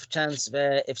chance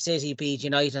if City beat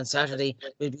United on Saturday,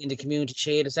 we'll be in the Community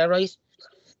Shield. Is that right?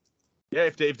 Yeah,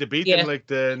 if they beat them, like,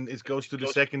 then it goes to the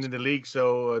second in the league.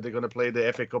 So they're going to play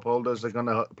the FA Cup holders. They're going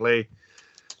to play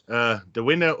the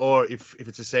winner, or if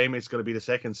it's the same, it's going to be the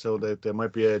second. So that there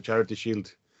might be a Charity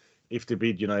Shield if they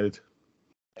beat United.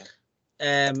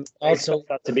 Also,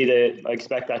 I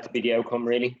expect that to be the outcome.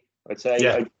 Really, I'd say.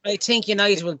 Yeah. I think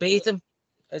United will beat them.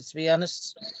 To be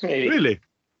honest. Maybe. Really?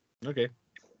 Okay.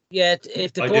 Yeah,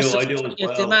 if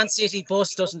the Man City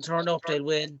bus doesn't turn up, they'll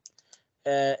win.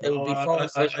 It will be fun.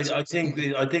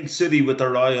 I think City, with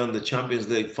their eye on the Champions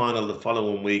League final the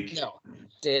following week.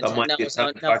 They'll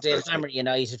hammer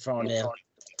United for 0.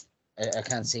 I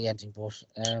can't see anything but.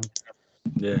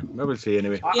 Yeah, we will see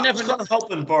anyway. You never know. I'm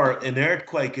hoping for an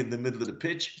earthquake in the middle of the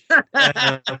pitch,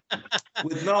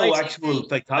 with no actual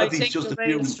fatalities. Just a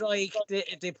few. Strike.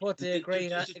 They put the great.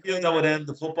 Just a few that would end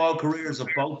the football careers of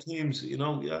both teams.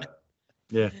 Yeah.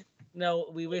 Yeah. No,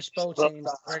 we wish both teams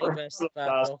the very best of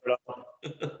that.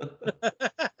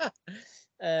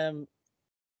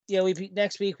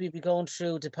 Next week we'll be going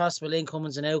through the possible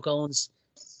incomings and outgoings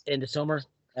in the summer,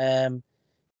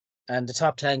 and the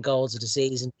top 10 goals of the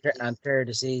season and third of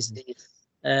the season. Do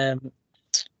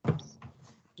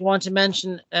you want to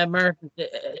mention, Martin,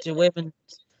 the women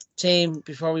team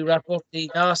before we wrap up. They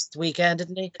lost weekend,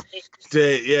 didn't they?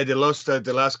 They lost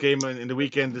the last game in the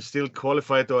weekend. They still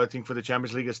qualified, though, I think, for the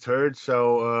Champions League as third.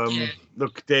 So,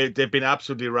 look, they've been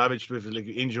absolutely ravaged with like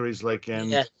injuries.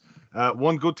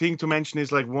 One good thing to mention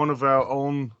is like one of our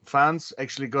own fans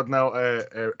actually got now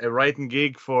a writing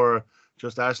gig for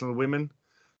Just Arsenal Women.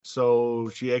 So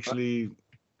she actually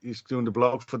is doing the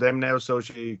blog for them now. So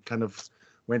she kind of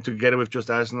went together with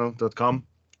justarsenal.com.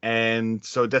 And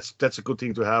so that's a good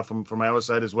thing to have from our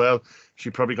side as well.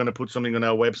 She's probably going to put something on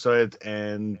our website,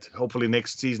 and hopefully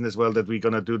next season as well that we're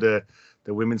going to do the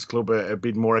women's club a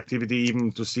bit more activity,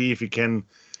 even to see if we can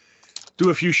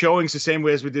do a few showings the same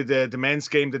way as we did the men's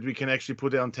game, that we can actually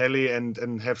put it on telly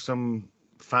and have some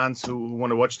fans who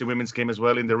want to watch the women's game as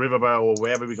well in the river bar or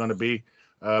wherever we're going to be.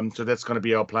 So that's going to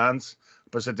be our plans.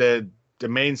 But so the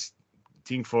main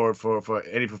thing for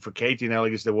Katie now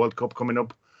is the World Cup coming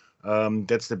up.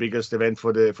 That's the biggest event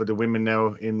for the women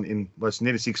now in what's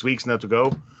nearly 6 weeks now to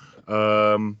go,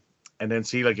 and then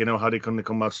see how they can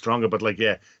come out stronger. But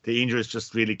the injuries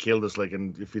just really killed us.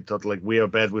 And if we thought we are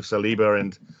bad with Saliba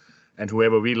and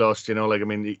whoever we lost,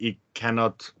 it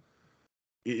cannot.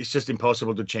 It's just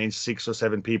impossible to change 6 or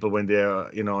 7 people when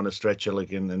they're on a stretcher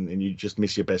and you just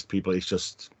miss your best people. It's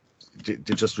just they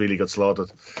just really got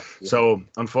slaughtered. Yeah. So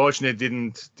unfortunately,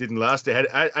 it didn't last.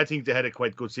 I think they had a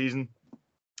quite good season.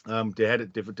 They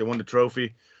won the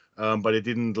trophy, but it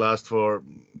didn't last for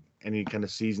any kind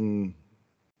of season,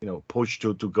 push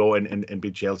to go and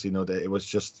beat Chelsea. That it was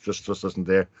just wasn't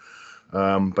there.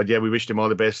 But yeah, we wish them all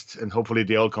the best, and hopefully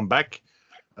they all come back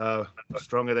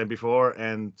stronger than before,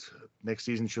 and next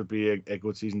season should be a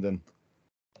good season then.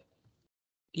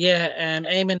 Yeah,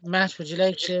 Eamonn, Matt, would you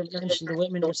like to mention the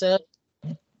women yourself?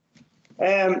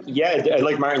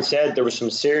 Like Martin said, there were some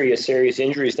serious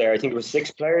injuries there. I think it was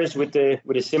 6 players with a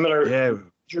similar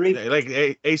injury. Like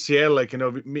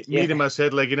ACL, Meadham has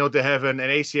said, they have an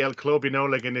ACL club,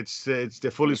 and it's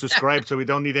they're fully subscribed, so we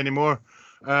don't need any more.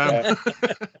 And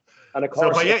of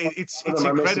course, it's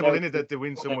incredible, isn't it, that they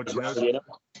win so much?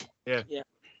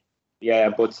 Yeah,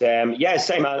 but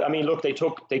same. I mean, look, they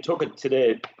took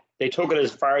it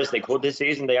as far as they could this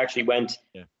season. They actually went.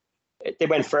 Yeah. They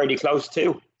went fairly close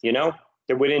too.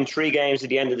 They're within 3 games at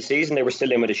the end of the season. They were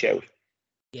still in with a shout.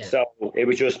 Yeah. So it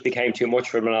was just became too much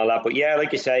for them and all that. But yeah,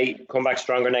 like you say, come back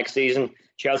stronger next season.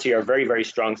 Chelsea are a very, very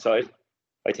strong side.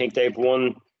 I think they've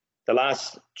won the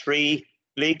last 3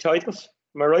 league titles.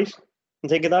 Am I right? I'm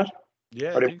thinking that.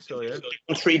 Yeah, I think so. Yeah, they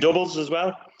won 3 doubles as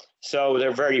well. So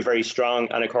they're very, very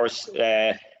strong. And of course,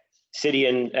 City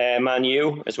and Man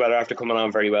U as well after coming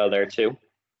on very well there too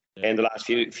in the last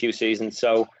few seasons.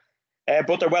 So.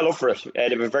 But they're well up for it. They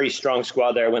have a very strong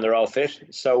squad there when they're all fit.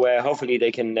 So hopefully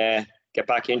they can get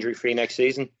back injury-free next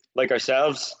season, like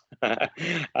ourselves,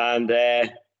 and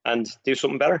do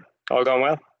something better. All going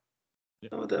well.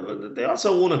 They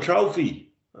also won a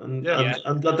trophy and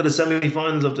got to the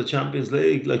semi-finals of the Champions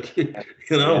League.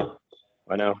 Yeah,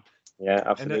 I know. Yeah,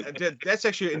 absolutely. And that's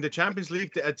actually in the Champions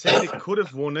League. I'd say they could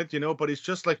have won it, but it's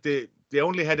just they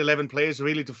only had 11 players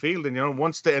really to field, and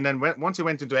once it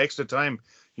went into extra time,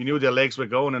 you knew their legs were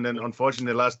going, and then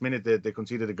unfortunately, the last minute they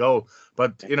conceded a goal.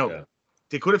 But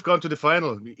they could have gone to the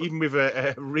final, even with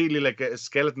a really a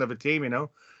skeleton of a team,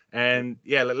 And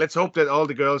let's hope that all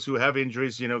the girls who have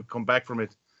injuries, come back from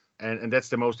it, and that's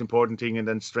the most important thing, and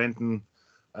then strengthen,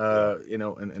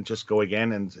 and just go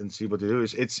again and see what they do.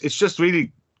 It's just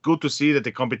really good to see that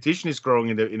the competition is growing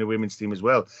in the women's team as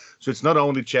well. So it's not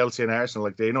only Chelsea and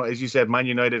Arsenal, as you said, Man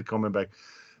United coming back.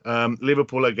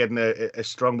 Liverpool are getting a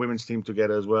strong women's team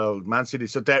together as well. Man City.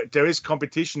 So there is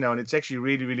competition now, and it's actually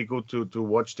really, really good to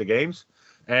watch the games.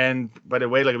 And by the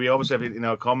way, we always have it in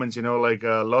our comments,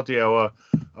 Lottie, our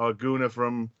Guna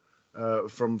from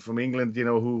England,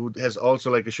 who has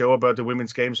also a show about the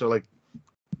women's game. So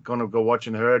gonna go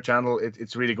watching her channel.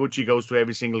 It's really good. She goes to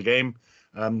every single game.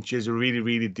 She has a really,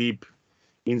 really deep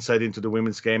insight into the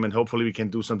women's game, and hopefully we can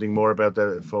do something more about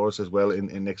that for us as well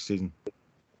in next season.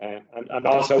 And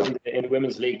also in the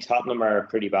women's league, Tottenham are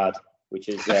pretty bad, which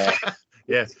is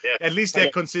at least they're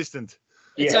consistent.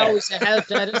 It's always a help,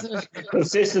 that isn't it?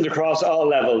 Consistent across all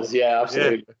levels. Yeah,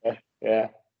 absolutely. Yeah.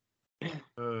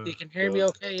 You can hear me,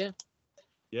 okay?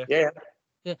 Yeah.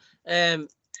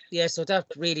 So that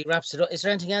really wraps it up. Is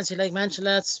there anything else you'd like to mention,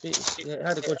 lads? We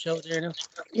had a good show there now.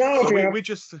 No, we're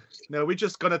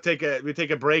just gonna take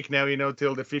a break now,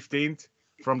 till the 15th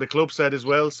from the club side as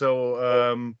well.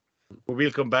 So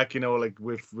we'll come back,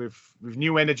 with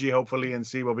new energy hopefully, and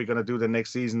see what we're gonna do the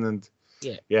next season. And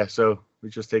so we're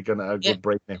just taking a good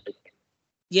break now.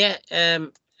 Yeah,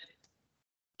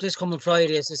 this coming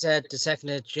Friday, as I said, the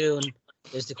 2nd of June,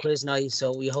 is the quiz night,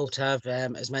 so we hope to have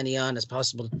as many on as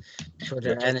possible for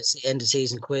the end of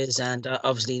season quiz. And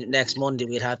obviously next Monday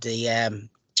we'll have the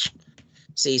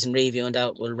season review, and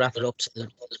that will wrap it up to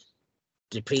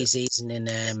the pre-season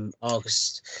in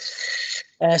August.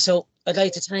 So I'd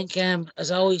like to thank,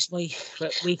 as always, my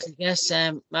weekly guests,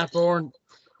 Matt Bourne,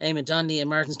 Eamon Donnelly, and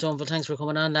Martin Stoneville. Thanks for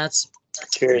coming on, lads.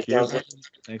 Cheers.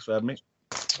 Thanks for having me.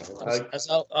 As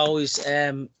always,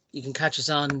 you can catch us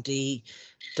on the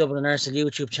Dublin Arsenal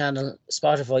YouTube channel,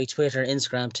 Spotify, Twitter,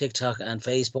 Instagram, TikTok, and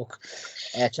Facebook.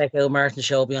 Check out Martin's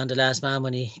show Beyond the Last Man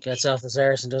when he gets off his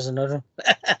arse and does another.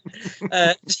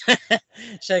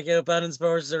 Check out Bannon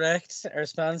Sports Direct, our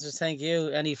sponsors. Thank you.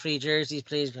 Any free jerseys,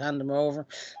 please hand them over.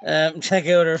 Check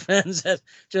out our friends at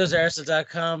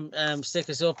justarsonal.com. Stick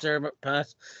us up there,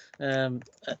 Pat.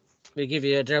 We'll give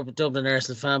you a Dublin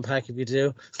Arsenal fan pack if you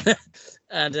do.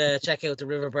 And check out the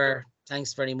River Bar.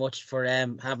 Thanks very much for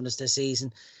having us this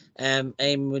season.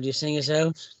 Eamon, will you sing us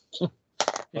out?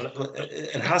 Well,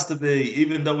 it has to be,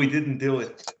 even though we didn't do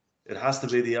it, it has to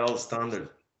be the old standard.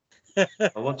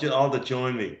 I want you all to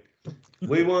join me.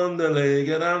 We won the league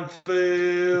at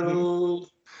Anfield.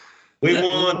 We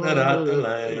won it at the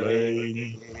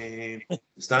Lane.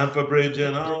 Stamford Bridge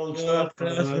and Old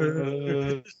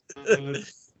Trafford.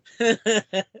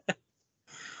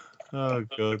 Oh,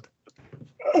 God.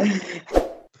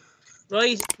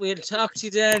 Right, we'll talk to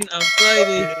you then on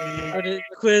Friday for the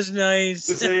quiz night.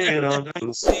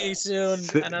 See you soon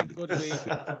and have a good week.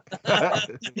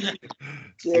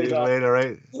 See you later,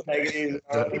 right? Take it easy.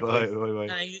 Bye.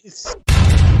 Nice.